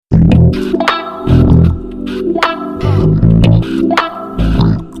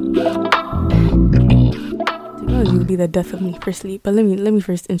the death of me firstly, but let me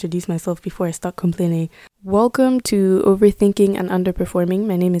first introduce myself before I start complaining. Welcome to Overthinking and Underperforming.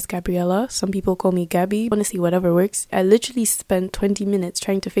 My name is Gabriella. Some people call me Gabby. Honestly, whatever works. I literally spent 20 minutes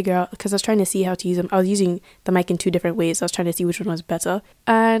trying to figure out, because I was trying to see how to use them. I was using the mic in two different ways. I was trying to see which one was better.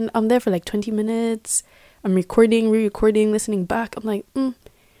 And I'm there for like 20 minutes. I'm recording, re-recording, listening back. I'm like, why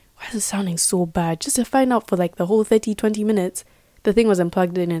is it sounding so bad? Just to find out for like the whole 20 minutes, the thing wasn't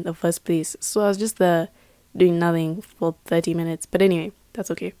plugged in the first place. So I was just there doing nothing for 30 minutes. But anyway, that's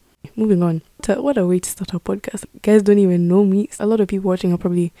okay. Moving on. What a way to start a podcast. Guys don't even know me. A lot of people watching are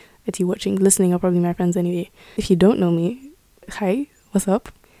probably, listening are probably my friends anyway. If you don't know me, hi, what's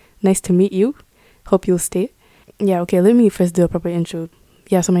up? Nice to meet you. Hope you'll stay. Yeah, okay, let me first do a proper intro.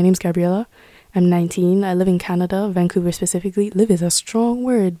 Yeah, so my name's Gabriella. I'm 19. I live in Canada, Vancouver specifically. Live is a strong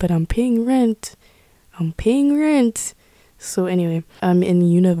word, but I'm paying rent. So anyway, I'm in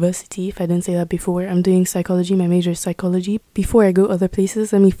university, if I didn't say that before. I'm doing psychology, my major is psychology. Before I go other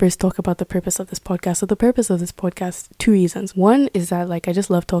places, let me first talk about the purpose of this podcast. So the purpose of this podcast, two reasons. One is that I just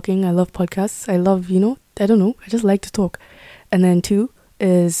love talking. I love podcasts. I love, I just like to talk. And then two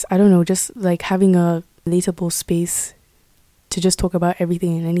is, just having a relatable space to just talk about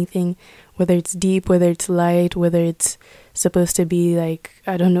everything and anything, whether it's deep, whether it's light, whether it's supposed to be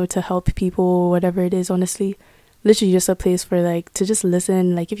to help people, whatever it is, honestly. Literally just a place for to just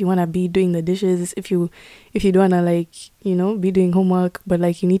listen, if you want to be doing the dishes, if you don't want to be doing homework,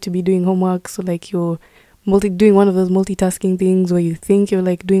 but you need to be doing homework, so you're doing one of those multitasking things where you think you're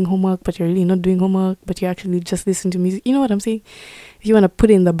doing homework but you're really not doing homework, but you actually just listen to music. You know what I'm saying? If you want to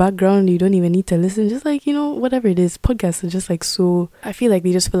put it in the background, you don't even need to listen, just whatever it is. Podcasts are just so, I feel like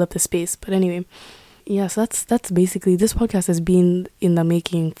they just fill up the space. But anyway, yeah, so that's basically, this podcast has been in the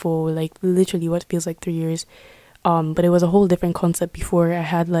making for literally what feels like 3 years. But it was a whole different concept before.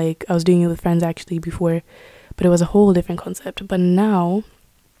 I was doing it with friends actually before, but it was a whole different concept. But now,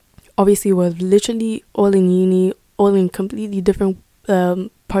 obviously, we're literally all in uni, all in completely different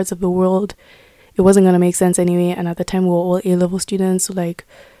parts of the world. It wasn't going to make sense anyway. And at the time, we were all A-level students. So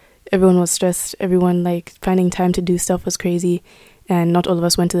everyone was stressed. Everyone finding time to do stuff was crazy. And not all of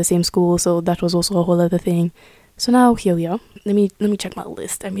us went to the same school. So that was also a whole other thing. So now here we are. Let me check my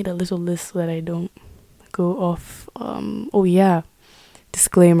list. I made a little list so that I don't go off.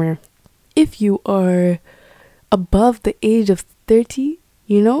 Disclaimer: if you are above the age of 30,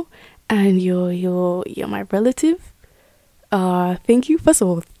 and you're my relative, thank you. First of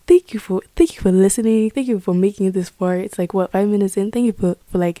all, thank you for listening. Thank you for making it this far. It's 5 minutes in. Thank you for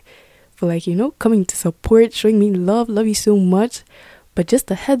coming to support, showing me love you so much. But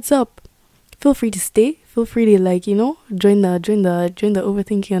just a heads up, feel free to stay, feel free to join the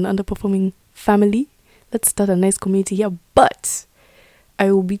Overthinking and Underperforming family. Let's start a nice community here. But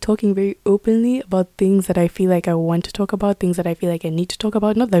I will be talking very openly about things that I feel like I want to talk about, things that I feel like I need to talk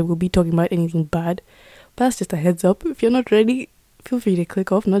about. Not that we'll be talking about anything bad, but that's just a heads up. If you're not ready, feel free to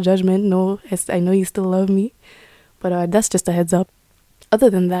click off. No judgment. No, I know you still love me, but that's just a heads up. Other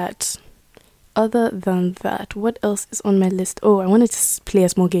than that, what else is on my list? Oh, I wanted to play a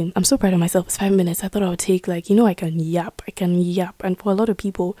small game. I'm so proud of myself. It's 5 minutes. I thought I would take I can yap. And for a lot of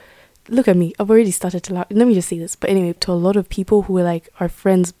people, look at me, I've already started to laugh. Let me just say this. But anyway, to a lot of people who are are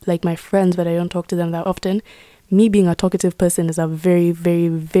friends, my friends, but I don't talk to them that often, me being a talkative person is a very, very,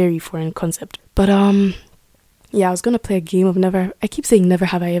 very foreign concept. But yeah, I was gonna play a game of I keep saying never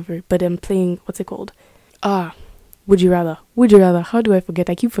have I ever, but I'm playing, what's it called? Would you rather? How do I forget?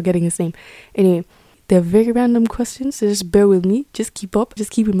 I keep forgetting his name. Anyway, they're very random questions, so just bear with me. Just keep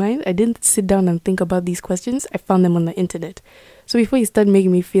in mind, I didn't sit down and think about these questions. I found them on the internet. So before you start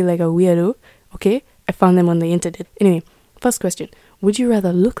making me feel like a weirdo, okay, I found them on the internet. Anyway, first question. Would you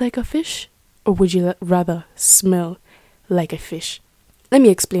rather look like a fish, or would you rather smell like a fish? Let me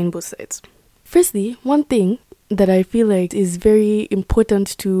explain both sides. Firstly, one thing that I feel like is very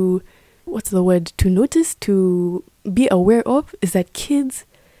important to notice, to be aware of, is that kids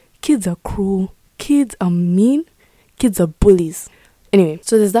are cruel, kids are mean, kids are bullies. Anyway,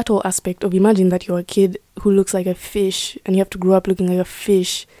 so there's that whole aspect of, imagine that you're a kid who looks like a fish and you have to grow up looking like a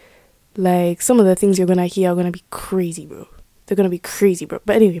fish. Some of the things you're gonna hear are gonna be crazy, bro. They're gonna be crazy, bro.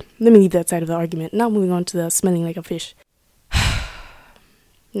 But anyway, let me leave that side of the argument. Now moving on to the smelling like a fish.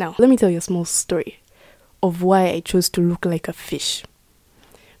 Now, let me tell you a small story of why I chose to look like a fish.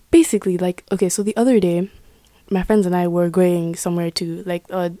 Basically, okay, so the other day, my friends and I were going somewhere to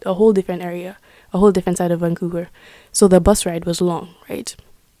a whole different area, a whole different side of Vancouver. So the bus ride was long, right?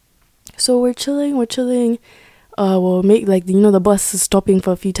 So we're chilling. We'll make the bus is stopping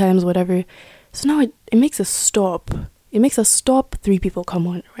for a few times, whatever. So now it makes a stop. 3 people come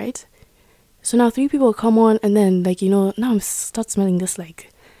on, right? So now 3 people come on, and then like, now I'm start smelling this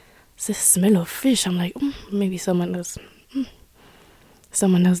smell of fish. I'm like, maybe someone has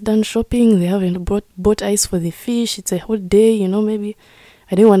done shopping. They haven't bought ice for the fish. It's a hot day, maybe.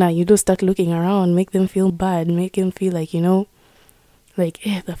 I didn't want to, start looking around, make them feel bad, make them feel like,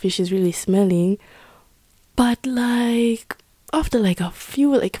 the fish is really smelling. But like, after like a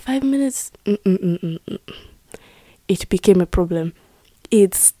few, 5 minutes, it became a problem.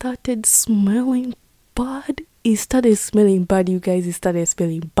 It started smelling bad. It started smelling bad, you guys. It started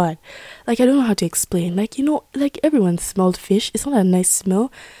smelling bad. Like, I don't know how to explain. Like, everyone smelled fish. It's not a nice smell,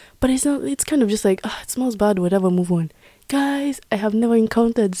 but it's kind of just like, it smells bad, whatever, move on. Guys, I have never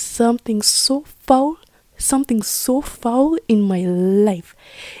encountered something so foul in my life.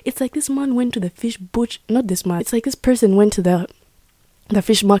 It's like this man went to the fish butcher. Not this man. It's like this person went to the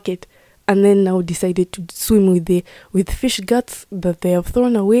fish market and then now decided to swim with fish guts that they have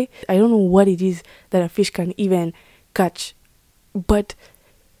thrown away. I don't know what it is that a fish can even catch, but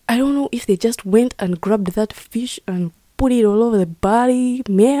I don't know if they just went and grabbed that fish and put it all over the body.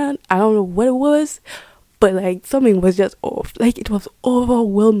 Man, I don't know what it was, but like something was just off. Like, it was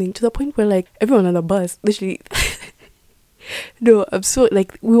overwhelming to the point where like everyone on the bus literally no, I'm so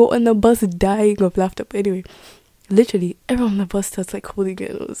like, we were on the bus dying of laughter. But anyway, literally everyone on the bus starts like holding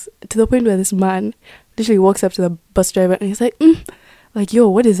their nose, to the point where this man literally walks up to the bus driver and he's like, like, yo,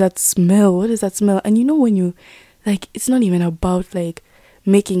 what is that smell? And when you like, it's not even about like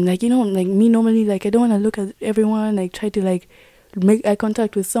making, like, like me normally, like, I don't want to look at everyone, like try to like make eye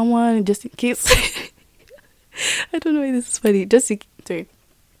contact with someone just in case I don't know why this is funny, just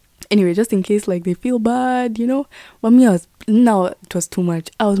in case like they feel bad, but me, now it was too much.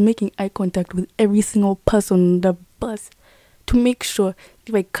 I was making eye contact with every single person on the bus to make sure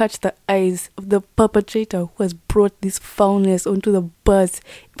if I catch the eyes of the perpetrator who has brought this foulness onto the bus,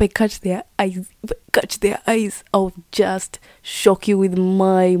 if I catch their eyes, I'll just shock you with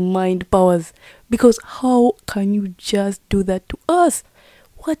my mind powers. Because how can you just do that to us?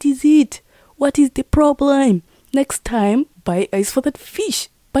 What is it? What is the problem? Next time, buy ice for that fish.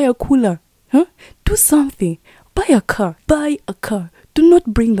 Buy a cooler. Do something. Buy a car. Do not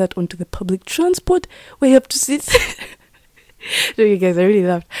bring that onto the public transport where you have to sit. No, you guys, I really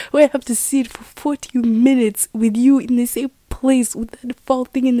laughed. Where I have to sit for 40 minutes with you in the same place, with that foul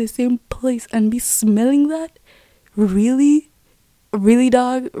thing in the same place, and be smelling that? Really? Really,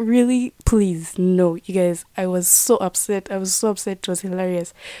 dog? Really? Please. No, you guys, I was so upset. It was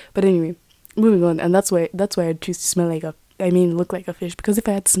hilarious. But anyway, moving on. And that's why I choose to look like a fish. Because if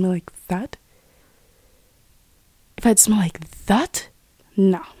I had smell like that,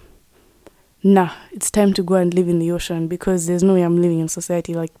 nah, it's time to go and live in the ocean, because there's no way I'm living in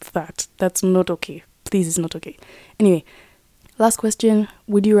society like that. That's not okay. Please, it's not okay. Anyway, last question.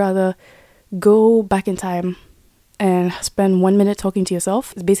 Would you rather go back in time and spend 1 minute talking to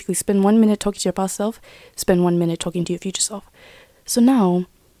yourself? It's basically spend 1 minute talking to your past self, spend 1 minute talking to your future self. So now,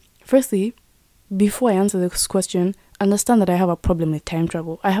 firstly, before I answer this question, understand that I have a problem with time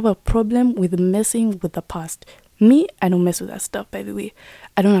travel. I have a problem with messing with the past. Me, I don't mess with that stuff, by the way.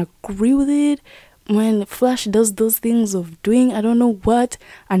 I don't agree with it. When Flash does those things of doing I don't know what,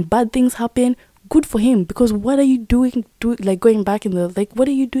 and bad things happen, good for him. Because what are you doing? Going back in the, what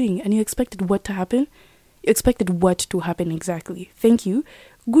are you doing? And you expected what to happen? You expected what to happen exactly. Thank you.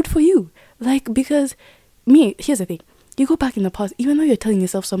 Good for you. Because here's the thing. You go back in the past, even though you're telling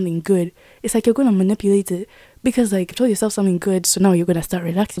yourself something good, it's like you're going to manipulate it. Because you told yourself something good, so now you're going to start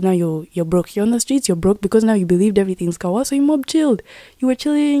relaxing. Now you're broke. You're on the streets, you're broke because now you believed everything's kawa, so you mob chilled. You were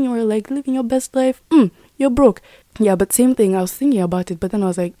chilling, you were living your best life. You're broke. Yeah, but same thing, I was thinking about it, but then I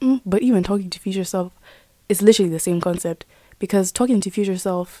was like, but even talking to future self, it's literally the same concept. Because talking to your future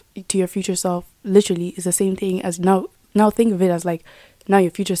self, literally is the same thing as now think of it as now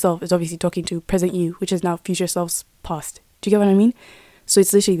your future self is obviously talking to present you, which is now future self's past. Do you get what I mean? So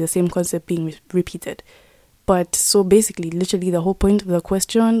it's literally the same concept being repeated. But so basically, literally the whole point of the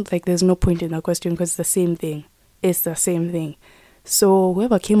question, there's no point in the question because it's the same thing. It's the same thing. So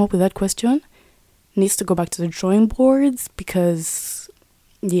whoever came up with that question needs to go back to the drawing boards, because,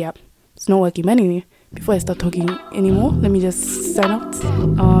 yeah, it's not working. But anyway, before I start talking anymore, let me just sign out.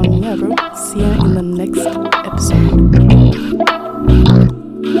 Yeah, bro. See you in the next episode.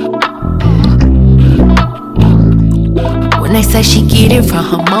 When they say she get it from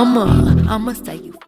her mama, I'ma say you